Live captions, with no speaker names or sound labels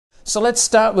So let's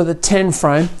start with a 10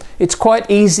 frame. It's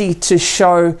quite easy to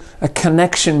show a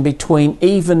connection between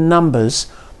even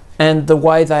numbers and the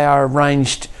way they are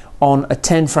arranged on a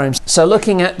 10 frame. So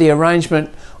looking at the arrangement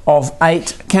of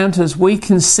 8 counters, we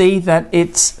can see that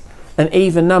it's an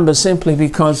even number simply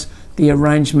because the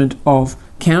arrangement of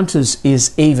counters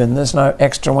is even. There's no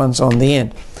extra ones on the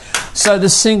end. So the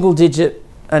single digit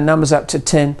and numbers up to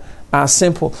 10 are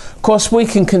simple. Of course, we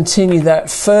can continue that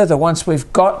further. Once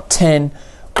we've got 10,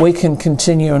 we can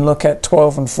continue and look at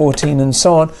 12 and 14 and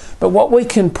so on. But what we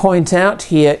can point out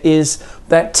here is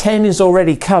that 10 is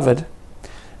already covered,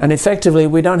 and effectively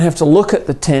we don't have to look at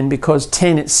the 10 because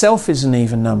 10 itself is an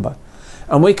even number.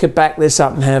 And we could back this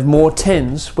up and have more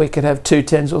 10s. We could have 2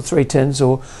 10s or 3 10s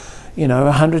or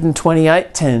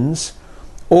 128 10s.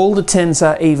 All the 10s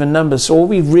are even numbers. So all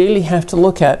we really have to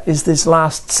look at is this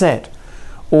last set,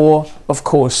 or of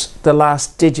course the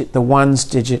last digit, the ones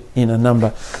digit in a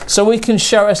number. So we can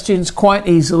show our students quite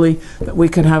easily that we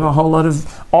could have a whole lot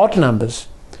of odd numbers,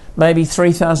 maybe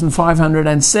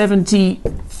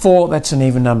 3,574, that's an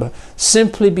even number,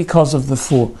 simply because of the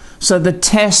 4. So the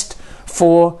test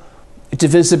for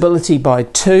divisibility by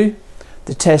 2,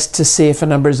 the test to see if a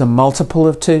number is a multiple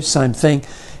of 2, same thing,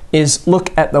 is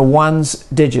look at the ones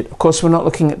digit. Of course, we're not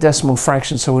looking at decimal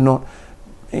fractions, so we're not,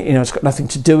 it's got nothing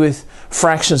to do with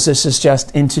fractions. This is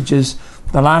just integers.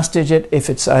 The last digit, if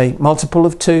it's a multiple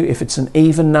of 2, if it's an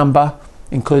even number,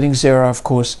 including 0, of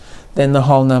course, then the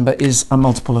whole number is a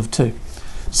multiple of 2.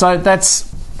 So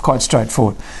that's quite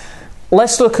straightforward.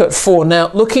 Let's look at 4. Now,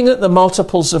 looking at the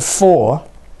multiples of 4,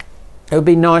 it would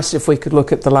be nice if we could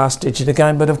look at the last digit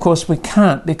again, but of course we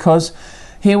can't, because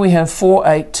here we have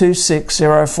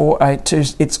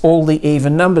 48260482. It's all the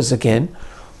even numbers again.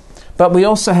 But we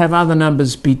also have other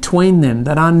numbers between them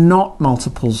that are not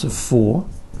multiples of 4,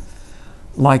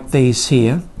 like these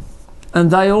here. And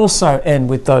they also end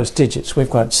with those digits. We've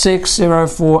got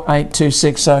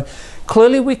 604826. So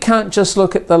clearly we can't just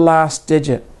look at the last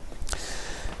digit.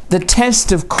 The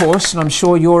test, of course, and I'm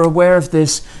sure you're aware of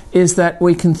this, is that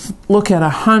we can look at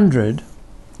 100.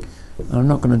 I'm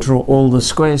not going to draw all the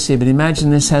squares here, but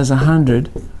imagine this has 100.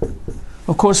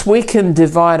 Of course, we can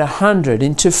divide 100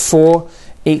 into 4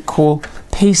 equal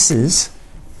pieces.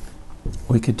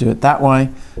 We could do it that way.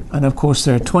 And of course,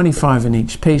 there are 25 in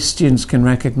each piece. Students can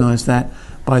recognize that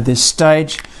by this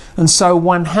stage. And so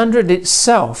 100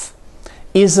 itself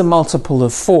is a multiple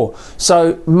of 4.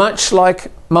 So much like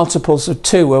multiples of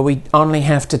 2, where we only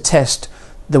have to test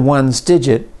the ones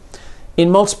digit,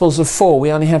 in multiples of 4,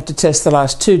 we only have to test the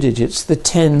last 2 digits, the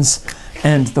 10s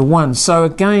and the 1s. So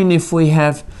again, if we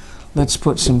have, let's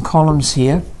put some columns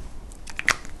here.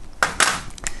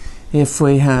 If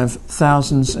we have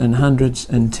thousands and hundreds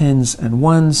and 10s and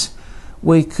 1s,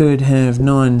 we could have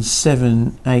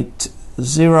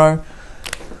 9780.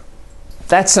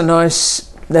 That's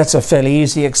a fairly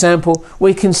easy example.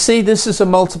 We can see this is a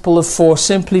multiple of 4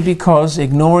 simply because,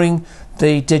 ignoring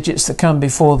the digits that come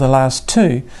before the last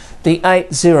 2, the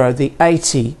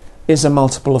 80 is a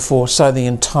multiple of 4, so the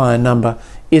entire number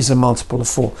is a multiple of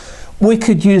 4. We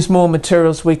could use more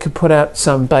materials. We could put out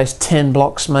some base 10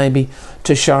 blocks maybe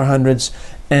to show hundreds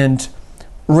and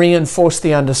reinforce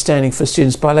the understanding for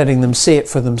students by letting them see it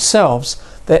for themselves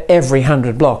that every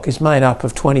 100 block is made up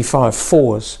of 25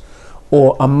 4s,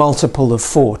 or a multiple of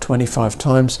 4 25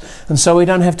 times, and so we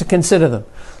don't have to consider them.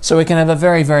 So we can have a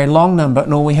very, very long number,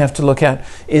 and all we have to look at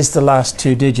is the last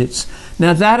 2 digits.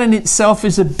 Now that in itself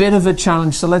is a bit of a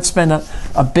challenge, so let's spend a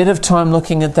bit of time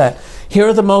looking at that. Here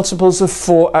are the multiples of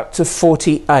 4 up to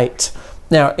 48.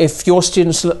 Now, if your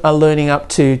students are learning up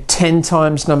to 10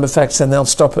 times number facts, then they'll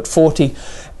stop at 40.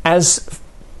 As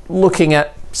looking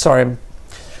at,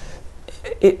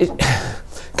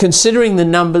 considering the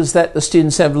numbers that the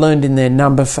students have learned in their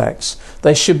number facts,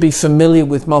 they should be familiar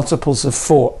with multiples of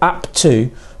 4 up to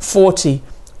 40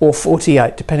 or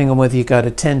 48, depending on whether you go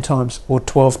to 10 times or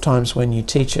 12 times when you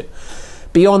teach it.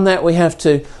 Beyond that, we have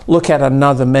to look at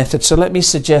another method. So let me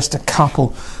suggest a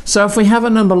couple. So if we have a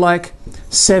number like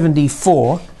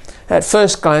 74, at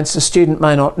first glance, the student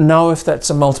may not know if that's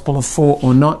a multiple of 4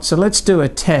 or not. So let's do a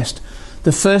test.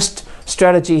 The first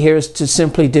strategy here is to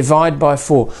simply divide by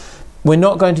 4. We're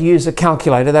not going to use a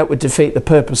calculator. That would defeat the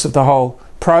purpose of the whole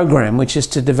program, which is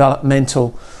to develop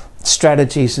mental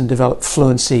strategies and develop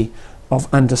fluency of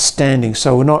understanding.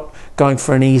 So we're not going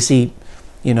for an easy,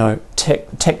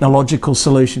 technological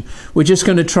solution. We're just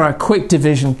going to try a quick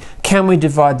division. Can we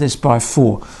divide this by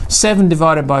 4? 7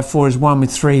 divided by 4 is 1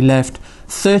 with 3 left.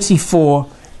 34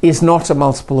 is not a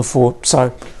multiple of 4.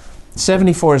 So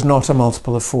 74 is not a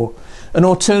multiple of 4. An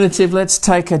alternative, let's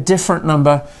take a different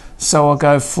number. So I'll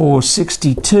go for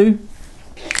 62.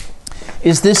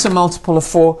 Is this a multiple of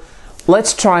 4?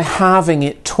 Let's try halving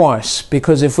it twice,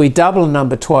 because if we double a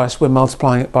number twice, we're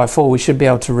multiplying it by 4. We should be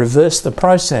able to reverse the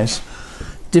process.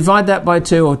 Divide that by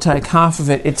 2 or take half of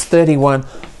it, it's 31.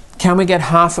 Can we get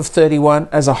half of 31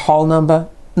 as a whole number?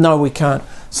 No, we can't.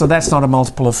 So that's not a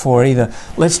multiple of 4 either.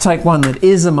 Let's take one that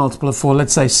is a multiple of 4.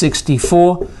 Let's say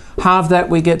 64. Halve that,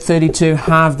 we get 32.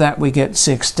 Halve that, we get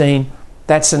 16.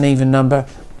 That's an even number.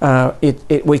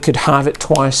 We could halve it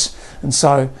twice, and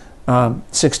so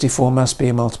 64 must be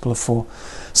a multiple of 4.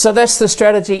 So that's the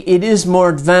strategy. It is more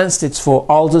advanced. It's for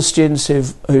older students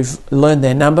who've learned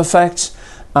their number facts,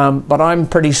 but I'm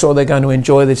pretty sure they're going to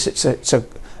enjoy this. It's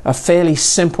a fairly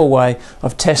simple way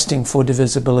of testing for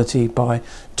divisibility by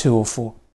 2 or 4.